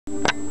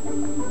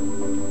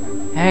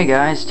Hey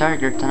guys,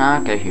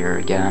 Tigertenaka here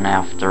again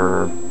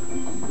after...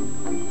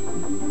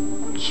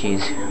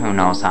 jeez, who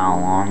knows how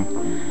long.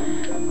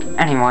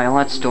 Anyway,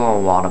 let's do a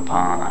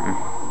Watapon.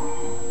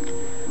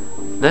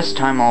 This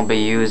time I'll be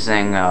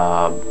using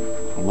a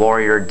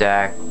warrior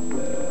deck,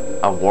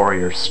 a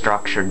warrior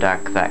structure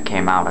deck that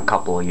came out a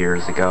couple of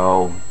years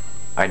ago.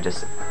 I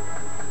just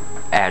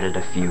added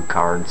a few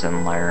cards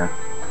in there.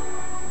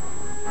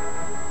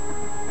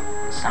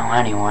 So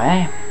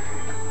anyway...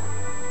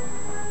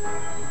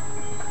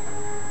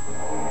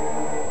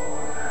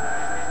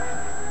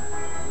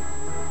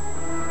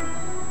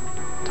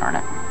 Darn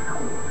it.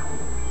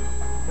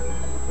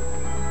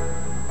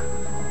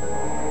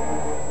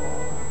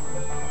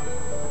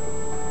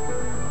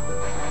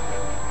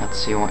 Let's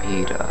see what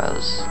he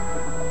does.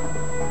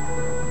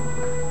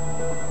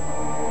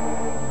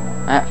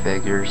 That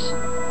figures.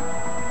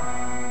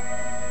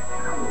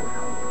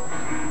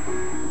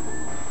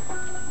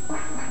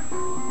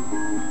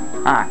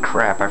 Ah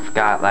crap, I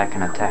forgot that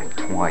can attack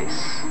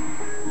twice.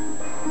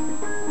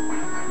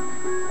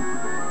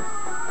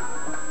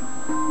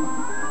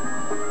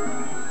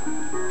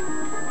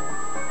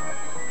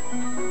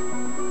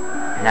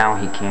 Now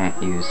he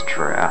can't use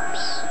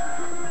traps.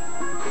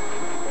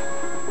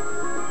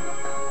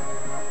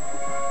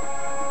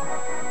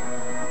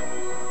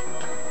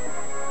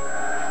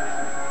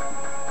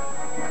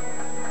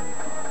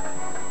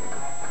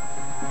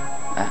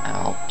 That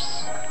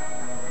helps.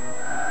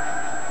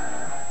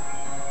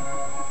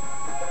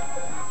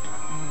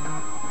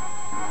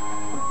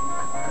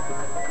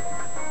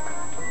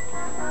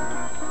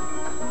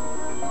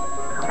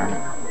 Darn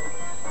it.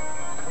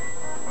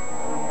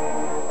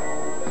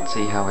 Let's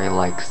see how he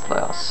likes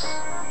this.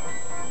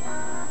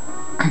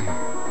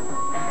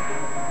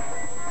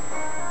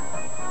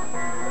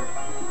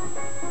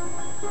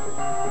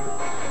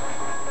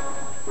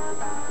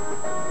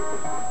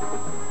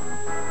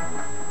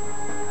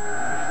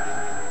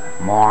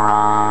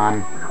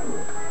 Moron.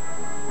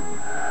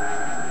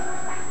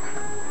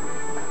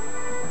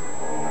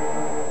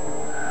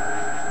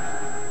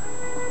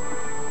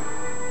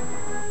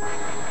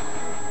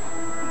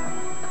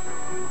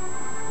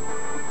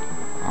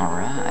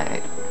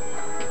 Alright.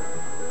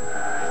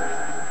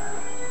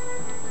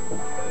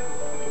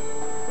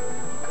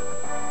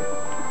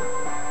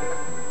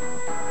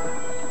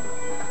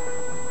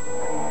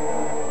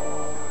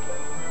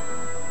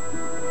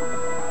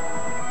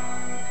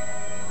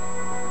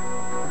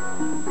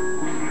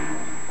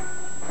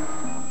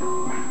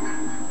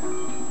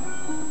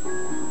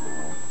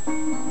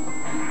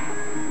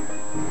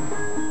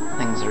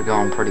 Things are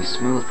going pretty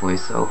smoothly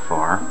so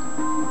far.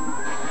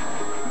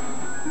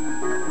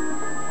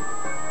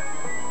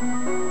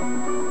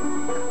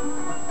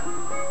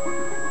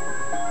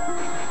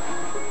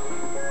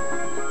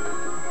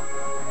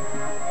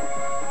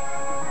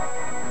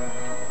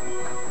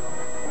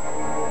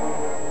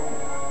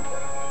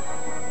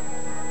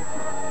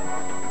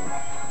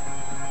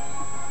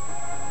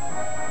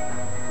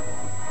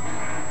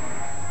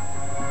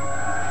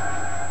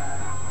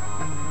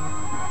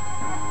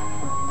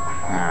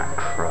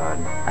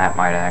 That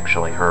might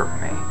actually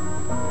hurt me.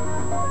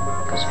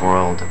 Because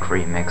Royal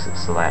Decree makes it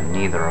so that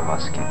neither of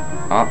us can...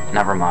 Oh,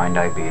 never mind,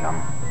 I beat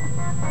him.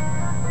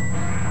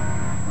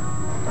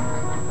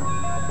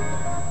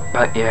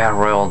 But yeah,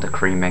 Royal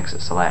Decree makes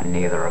it so that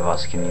neither of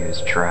us can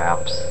use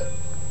traps.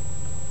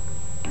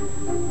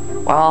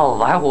 Well,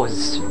 that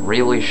was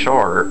really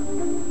short.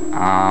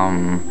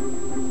 I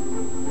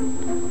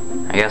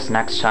guess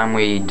next time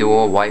we do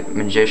a White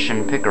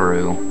Magician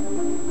Pickaroo.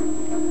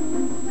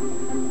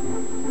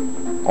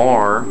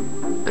 Or,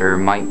 there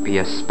might be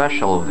a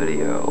special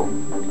video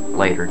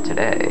later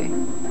today.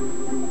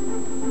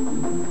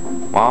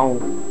 Well,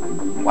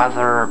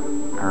 whether,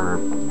 or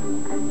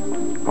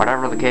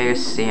whatever the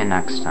case, see you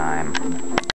next time.